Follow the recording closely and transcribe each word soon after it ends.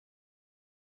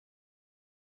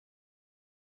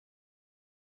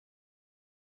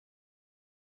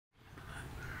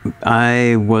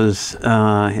I was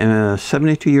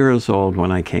 72 years old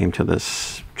when I came to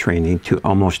this training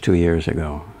almost 2 years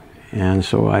ago. And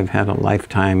so I've had a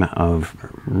lifetime of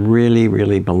really,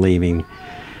 really believing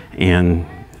in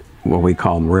what we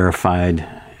call rarefied,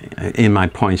 in my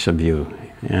points of view.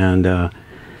 And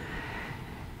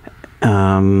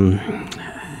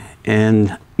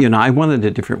you know, I wanted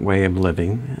a different way of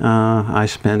living. I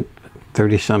spent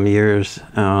 30-some years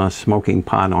smoking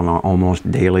pot on an almost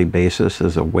daily basis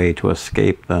as a way to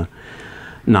escape the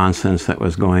nonsense that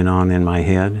was going on in my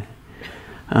head.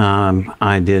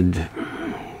 I did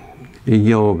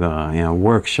yoga, you know,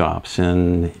 workshops,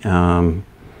 and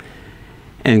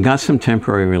got some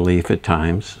temporary relief at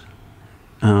times.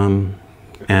 And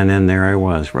then there I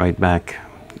was, right back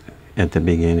at the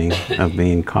beginning of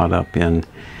being caught up in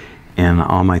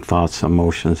all my thoughts,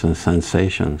 emotions, and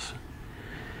sensations.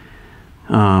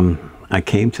 I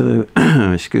came to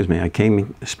the, excuse me, I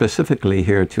came specifically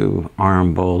here to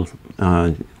Armbold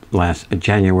last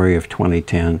January of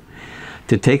 2010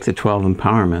 to take the 12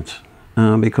 empowerments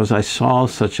because I saw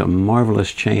such a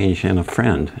marvelous change in a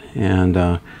friend. And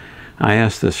I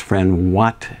asked this friend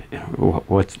what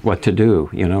to do,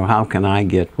 you know, how can I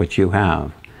get what you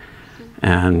have?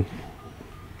 And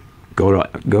go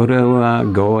to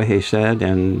Goa, he said,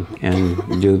 and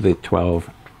do the 12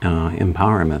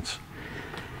 empowerments.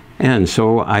 And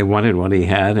so I wanted what he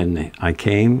had, and I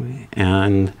came,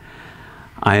 and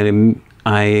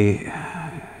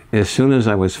as soon as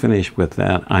I was finished with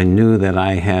that, I knew that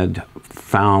I had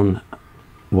found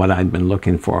what I'd been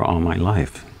looking for all my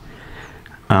life.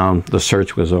 The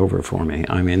search was over for me.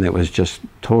 I mean, it was just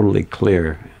totally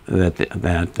clear that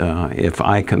if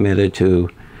I committed to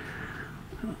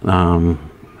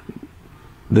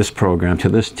this program, to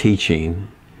this teaching,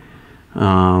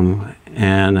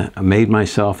 and made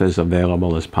myself as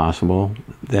available as possible,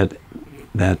 that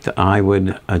I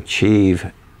would achieve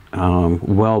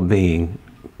well-being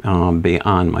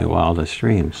beyond my wildest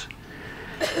dreams.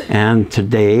 And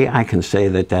today I can say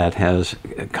that that has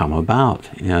come about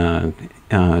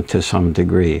to some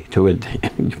degree.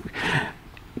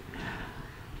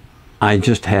 I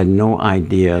just had no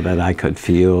idea that I could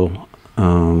feel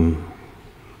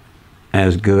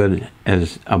as good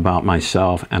as about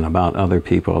myself and about other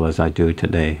people as I do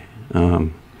today.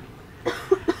 And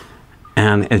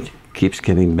it keeps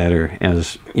getting better.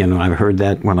 As you know, I've heard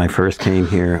that when I first came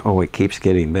here, oh, it keeps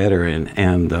getting better.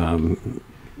 And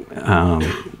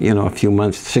you know,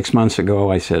 6 months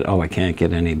ago, I said, oh, I can't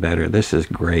get any better. This is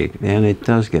great. And it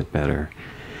does get better.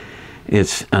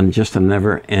 It's just a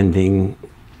never-ending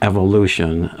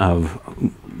evolution of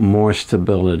more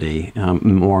stability,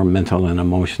 more mental and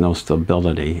emotional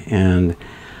stability, and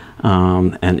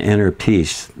an inner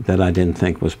peace that I didn't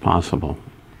think was possible.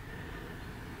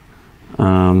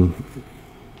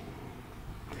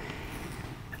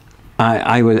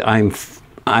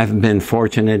 I've been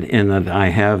fortunate in that I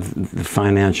have the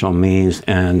financial means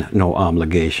and no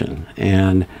obligation,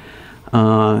 and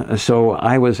so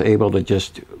I was able to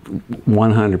just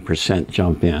 100%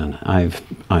 jump in.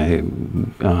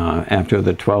 After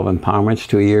the 12 empowerments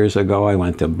 2 years ago, I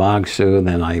went to Bagsu,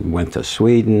 then I went to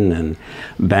Sweden, and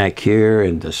back here,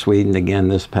 and to Sweden again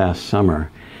this past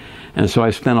summer. And so I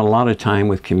spent a lot of time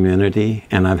with community,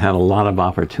 and I've had a lot of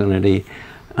opportunity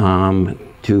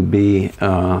to be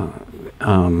a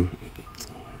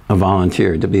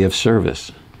volunteer, to be of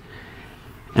service.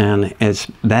 And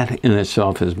that in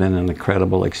itself has been an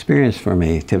incredible experience for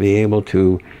me, to be able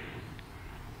to,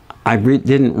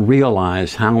 didn't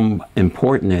realize how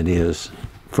important it is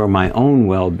for my own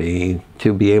well-being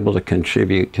to be able to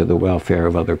contribute to the welfare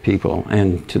of other people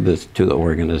and to the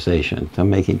organization, to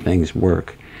making things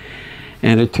work.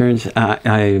 And it turns,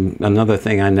 another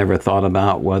thing I never thought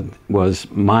about was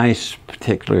my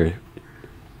particular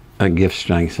gifts,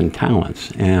 strengths, and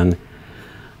talents. And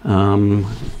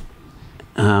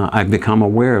I've become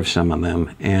aware of some of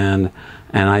them, and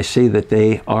I see that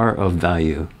they are of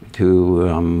value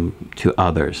to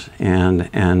others, and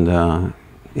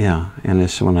yeah, and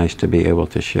it's so nice to be able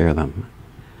to share them.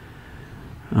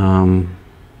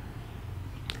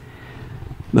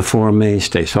 The four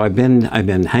mainstays. So I've been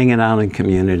hanging out in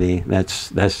community.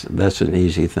 That's an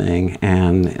easy thing,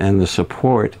 and the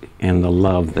support and the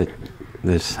love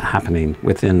that's happening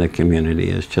within the community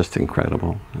is just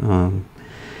incredible.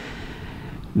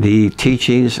 The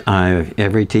teachings,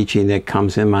 every teaching that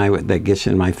comes that gets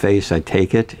in my face, I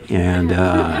take it, and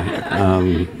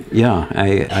yeah,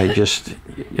 I just,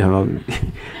 you know,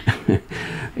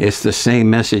 it's the same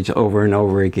message over and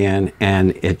over again,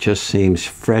 and it just seems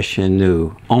fresh and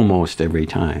new almost every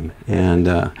time. And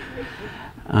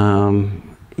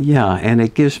yeah, and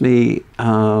it gives me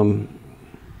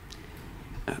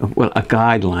well, a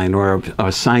guideline or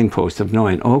a signpost of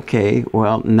knowing, okay,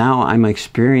 well, now I'm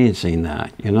experiencing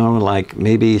that. You know, like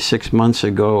maybe 6 months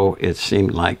ago, it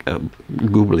seemed like a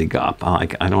goobly gop,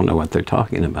 like I don't know what they're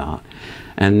talking about.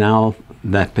 And now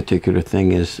that particular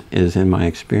thing is in my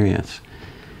experience.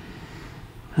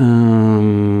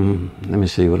 Let me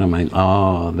see, what am I?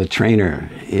 Oh, the trainer.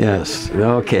 Yes.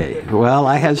 Okay. Well,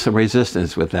 I had some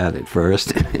resistance with that at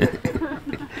first.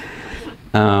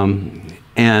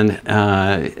 And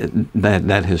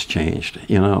that has changed.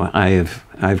 You know,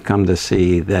 I've come to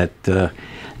see that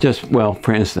just, well,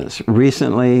 for instance,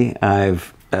 recently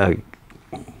I've let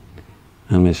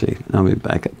me see. Let me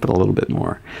back up a little bit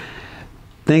more.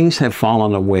 Things have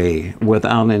fallen away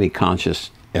without any conscious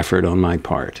effort on my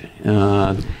part.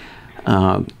 As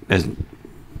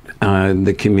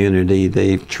the community,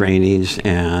 the trainees,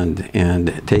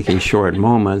 and taking short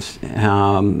moments.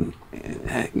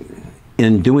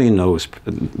 In doing those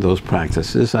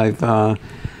practices, I've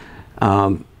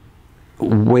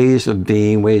ways of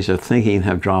being, ways of thinking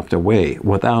have dropped away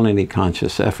without any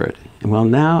conscious effort. Well,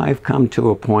 now I've come to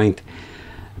a point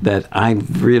that I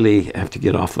really have to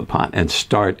get off the pot and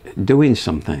start doing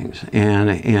some things.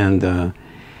 And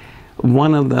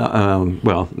one of the,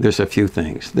 well, there's a few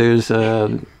things. There's,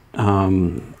 I,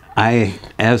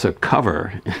 as a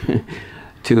cover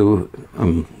to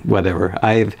whatever,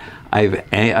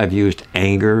 I've used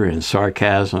anger and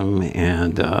sarcasm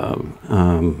and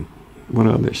what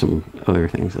other, some other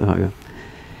things,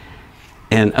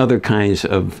 and other kinds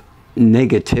of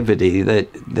negativity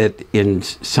that in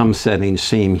some settings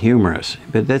seem humorous,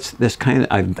 but that's kind of,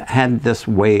 I've had this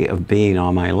way of being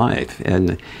all my life,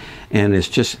 and it's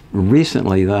just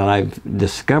recently that I've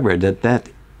discovered that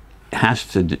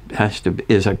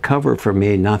is a cover for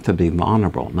me not to be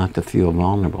vulnerable, not to feel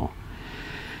vulnerable.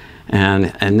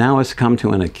 And now it's come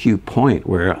to an acute point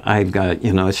where I've got,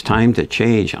 you know, it's time to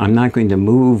change. I'm not going to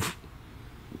move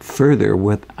further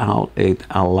without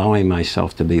allowing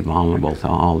myself to be vulnerable to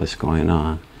all that's going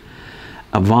on.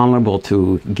 Vulnerable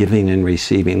to giving and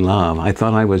receiving love. I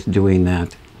thought I was doing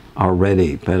that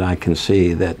already, but I can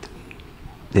see that,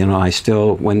 you know, I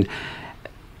still, when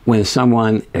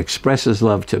someone expresses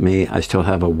love to me, I still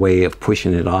have a way of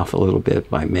pushing it off a little bit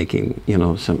by making, you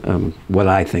know, some what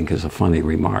I think is a funny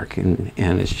remark, and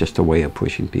it's just a way of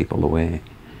pushing people away.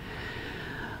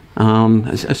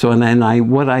 So, and then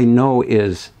what I know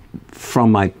is,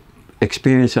 from my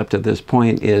experience up to this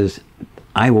point, is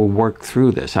I will work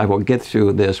through this. I will get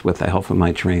through this with the help of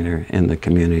my trainer and the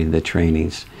community, the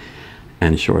trainings,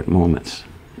 and short moments.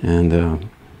 And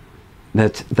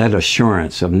that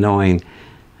assurance of knowing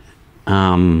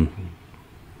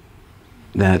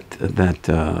that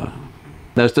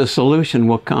the solution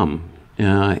will come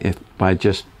if by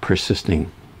just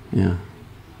persisting. Yeah.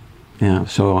 Yeah,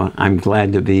 so I'm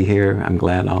glad to be here. I'm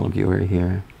glad all of you are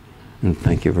here. And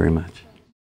thank you very much.